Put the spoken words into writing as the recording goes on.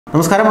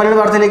നമസ്കാരം, മലയാളി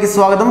വാർത്തയിലേക്ക്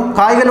സ്വാഗതം.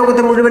 കായിക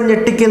ലോകത്തെ മുഴുവൻ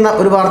ഞെട്ടിക്കുന്ന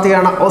ഒരു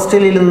വാർത്തയാണ്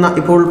ഓസ്ട്രേലിയയിൽ നിന്ന്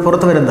ഇപ്പോൾ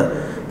പുറത്തുവരുന്നത്.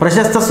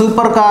 പ്രശസ്ത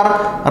സൂപ്പർ കാർ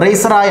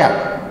റേസറായ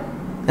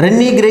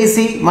റെന്നി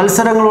ഗ്രേസി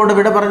മത്സരങ്ങളോട്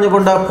വിട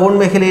പറഞ്ഞുകൊണ്ട് പോൺ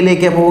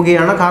മേഖലയിലേക്ക്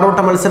പോവുകയാണ്. കാറോട്ട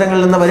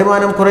മത്സരങ്ങളിൽ നിന്ന്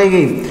വരുമാനം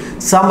കുറയുകയും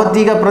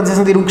സാമ്പത്തിക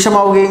പ്രതിസന്ധി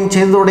രൂക്ഷമാവുകയും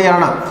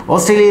ചെയ്തതോടെയാണ്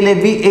ഓസ്ട്രേലിയയിലെ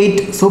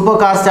V8 super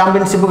car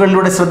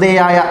ചാമ്പ്യൻഷിപ്പുകളിലൂടെ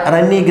ശ്രദ്ധേയയായ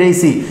Renny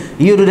Gracy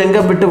ഈ ഒരു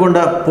രംഗം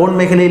വിട്ടുകൊണ്ട് പോൺ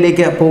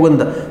മേഖലയിലേക്ക്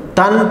പോകുന്നത്.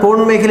 താൻ പോൺ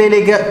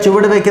മേഖലയിലേക്ക്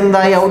ചുവട്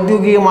വയ്ക്കുന്നതായി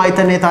ഔദ്യോഗികമായി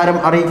തന്നെ താരം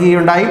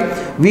അറിയിക്കുകയുണ്ടായി.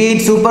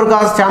 V8 സൂപ്പർ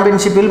കാർ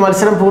ചാമ്പ്യൻഷിപ്പിൽ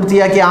മത്സരം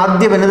പൂർത്തിയാക്കിയ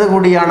ആദ്യ വനിത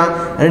കൂടിയാണ്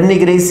റെന്നി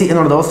ഗ്രേസി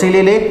എന്നുള്ളത്.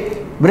 ഓസ്ട്രേലിയയിലെ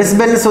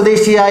ബ്രിസ്ബൻ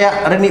സ്വദേശിയായ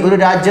റെന്നി ഒരു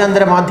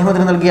രാജ്യാന്തര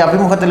മാധ്യമത്തിന് നൽകിയ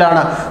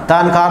അഭിമുഖത്തിലാണ്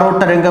താൻ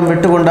കാറോട്ട രംഗം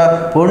വിട്ടുകൊണ്ട്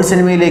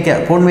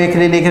പോൺ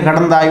മേഖലയിലേക്ക്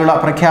കടന്നതായുള്ള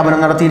പ്രഖ്യാപനം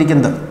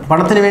നടത്തിയിരിക്കുന്നത്.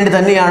 പണത്തിന് വേണ്ടി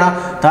തന്നെയാണ്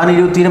താൻ ഈ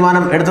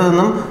തീരുമാനം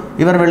എടുത്തതെന്നും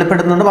ഇവർ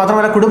വെളിപ്പെടുത്തുന്നുണ്ട്.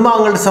 മാത്രമല്ല,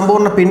 കുടുംബാംഗങ്ങളുടെ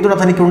സമ്പൂർണ്ണ പിന്തുണ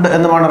തനിക്കുണ്ട്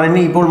എന്നുമാണ്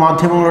റെന്നി ഇപ്പോൾ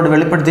മാധ്യമങ്ങളോട്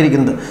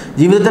വെളിപ്പെടുത്തിയിരിക്കുന്നത്.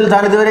 ജീവിതത്തിൽ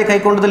താൻ ഇതുവരെ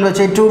കൈക്കൊണ്ടതിൽ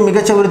വെച്ച് ഏറ്റവും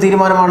മികച്ച ഒരു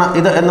തീരുമാനമാണ്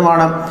ഇത്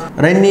എന്നുമാണ്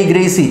റെന്നി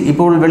ഗ്രേസി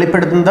ഇപ്പോൾ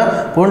വെളിപ്പെടുത്തുന്നത്.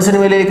 പോൺ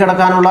സിനിമയിലേക്ക്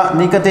കടക്കാനുള്ള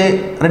നീക്കത്തെ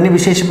റെന്നി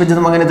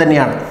വിശേഷിപ്പിച്ചതും അങ്ങനെ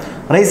തന്നെയാണ്.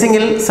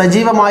 റേസിംഗിൽ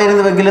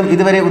സജീവമായിരുന്നുവെങ്കിലും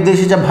ഇതുവരെ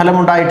ഉദ്ദേശിച്ച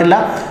ഫലമുണ്ടായിട്ടില്ല.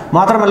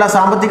 മാത്രമല്ല,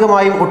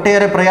 സാമ്പത്തികമായും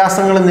ഒട്ടേറെ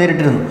പ്രയാസങ്ങളും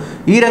നേരിട്ടിരുന്നു.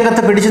 ഈ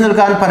രംഗത്ത് പിടിച്ചു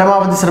നിൽക്കാൻ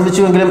പരമാവധി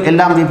ശ്രമിച്ചുവെങ്കിലും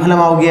എല്ലാം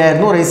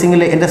വിഫലമാവുകയായിരുന്നു.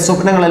 റേസിംഗിലെ എൻ്റെ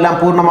സ്വപ്നങ്ങളെല്ലാം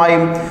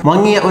പൂർണ്ണമായും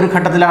മങ്ങിയ ഒരു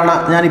ഘട്ടത്തിലാണ്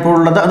ഞാനിപ്പോൾ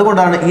ഉള്ളത്.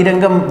 അതുകൊണ്ടാണ് ഈ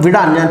രംഗം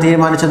വിടാൻ ഞാൻ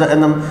തീരുമാനിച്ചത്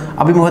എന്നും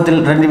അഭിമുഖത്തിൽ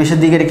റെന്നി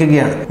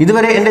വിശദീകരിക്കുകയാണ്.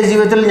 ഇതുവരെ എൻ്റെ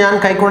ജീവിതത്തിൽ ഞാൻ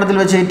കൈക്കൊണ്ടതിൽ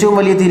വെച്ച് ഏറ്റവും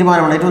വലിയ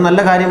തീരുമാനമാണ്, ഏറ്റവും നല്ല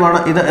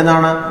കാര്യമാണ് ഇത്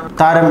എന്നാണ്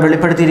താരം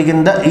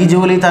വെളിപ്പെടുത്തിയിരിക്കുന്നത്. ഈ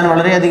ജോലി താൻ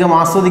വളരെയധികം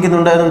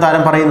ആസ്വദിക്കുന്നുണ്ട് എന്നും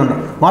താരം പറയുന്നുണ്ട്.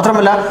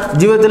 മാത്രമല്ല,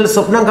 ജീവിതത്തിൽ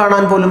സ്വപ്നം കാണാൻ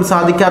പോലും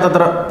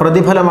സാധിക്കാത്തത്ര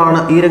പ്രതിഫലമാണ്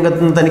ഈ രംഗത്ത്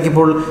നിന്ന്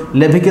തനിക്കിപ്പോൾ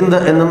ലഭിക്കുന്നത്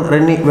എന്നും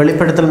റെന്നി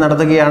വെളിപ്പെടുത്തൽ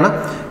നടത്തുകയാണ്.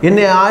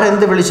 എന്നെ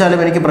ആരെന്ത് വിളിച്ചാലും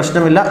എനിക്ക്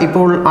പ്രശ്നമില്ല.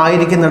 ഇപ്പോൾ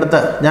ആയിരിക്കുന്നിടത്ത്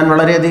ഞാൻ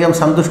വളരെയധികം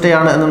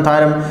സന്തുഷ്ടയാണ് എന്നും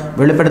താരം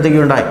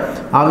വെളിപ്പെടുത്തുകയുണ്ടായി.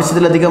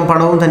 ആവശ്യത്തിലധികം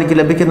പണവും തനിക്ക്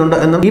ലഭിക്കുന്നുണ്ട്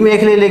എന്നും ഈ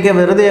മേഖലയിലേക്ക്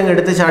വെറുതെ അങ്ങ്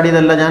എടുത്തു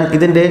ചാടിയതല്ല ഞാൻ.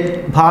 ഇതിൻ്റെ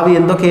ഭാവി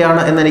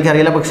എന്തൊക്കെയാണ് എന്ന്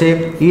എനിക്കറിയില്ല. പക്ഷേ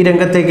ഈ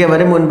രംഗത്തേക്ക്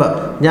വരും മുൻപ്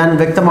ഞാൻ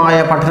വ്യക്തമായ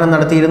പഠനം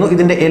നടത്തിയിരുന്നു.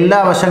 ഇതിൻ്റെ എല്ലാ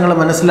വശങ്ങളും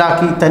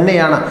മനസ്സിലാക്കി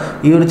തന്നെയാണ്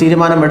ഈ ഒരു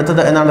തീരുമാനം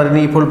എടുത്തത് എന്നാണ്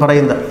റെന്നി ഇപ്പോൾ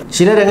പറയുന്നത്.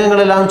 ചില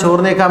രംഗങ്ങളെല്ലാം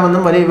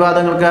ചോർന്നേക്കാമെന്നും വലിയ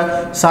വിവാദങ്ങൾക്ക്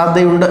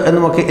സാധ്യതയുണ്ട്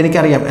എന്നുമൊക്കെ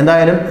എനിക്കറിയാം.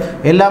 എന്തായാലും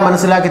എല്ലാം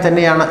മനസ്സിലാക്കി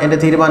തന്നെയാണ് എൻ്റെ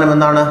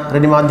തീരുമാനമെന്നാണ്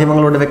റെന്നി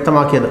മാധ്യമങ്ങളോട്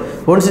വ്യക്തമാക്കിയത്.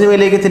 പോൺ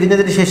സിനിമയിലേക്ക്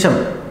തിരിഞ്ഞതിന് ശേഷം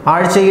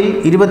ആഴ്ചയിൽ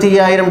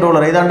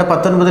 $25,000, ഏതാണ്ട്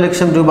 19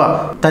 ലക്ഷം രൂപ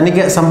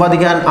തനിക്ക്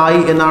സമ്പാദിക്കാൻ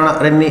ആയി എന്നാണ്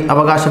റെന്നി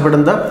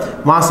അവകാശപ്പെടുന്നത്.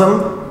 മാസം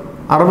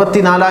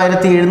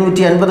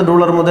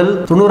 $64,750 മുതൽ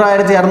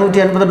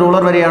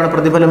 $90,650 വരെയാണ്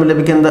പ്രതിഫലം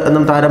ലഭിക്കുന്നത്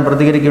എന്നും താരം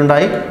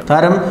പ്രതികരിക്കുകയുണ്ടായി.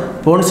 താരം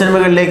പോൺ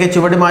സിനിമകളിലേക്ക്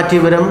ചുവട്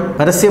മാറ്റിയവരും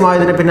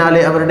പരസ്യമായതിന്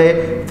പിന്നാലെ അവരുടെ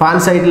ഫാൻ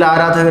സൈറ്റിലെ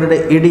ആരാധകരുടെ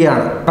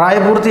ഇടിയാണ്.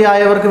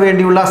 പ്രായപൂർത്തിയായവർക്ക്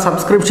വേണ്ടിയുള്ള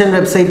സബ്സ്ക്രിപ്ഷൻ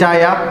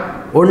വെബ്സൈറ്റായ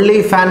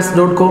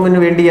onlyfans.com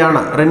വേണ്ടിയാണ്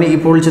റെന്നി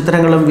ഇപ്പോൾ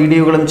ചിത്രങ്ങളും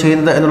വീഡിയോകളും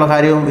ചെയ്യുന്നത് എന്നുള്ള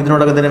കാര്യവും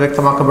ഇതിനോടകം തന്നെ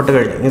വ്യക്തമാക്കപ്പെട്ടു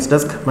കഴിഞ്ഞു. ന്യൂസ്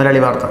ഡെസ്ക്,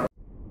 മലയാളി വാർത്ത.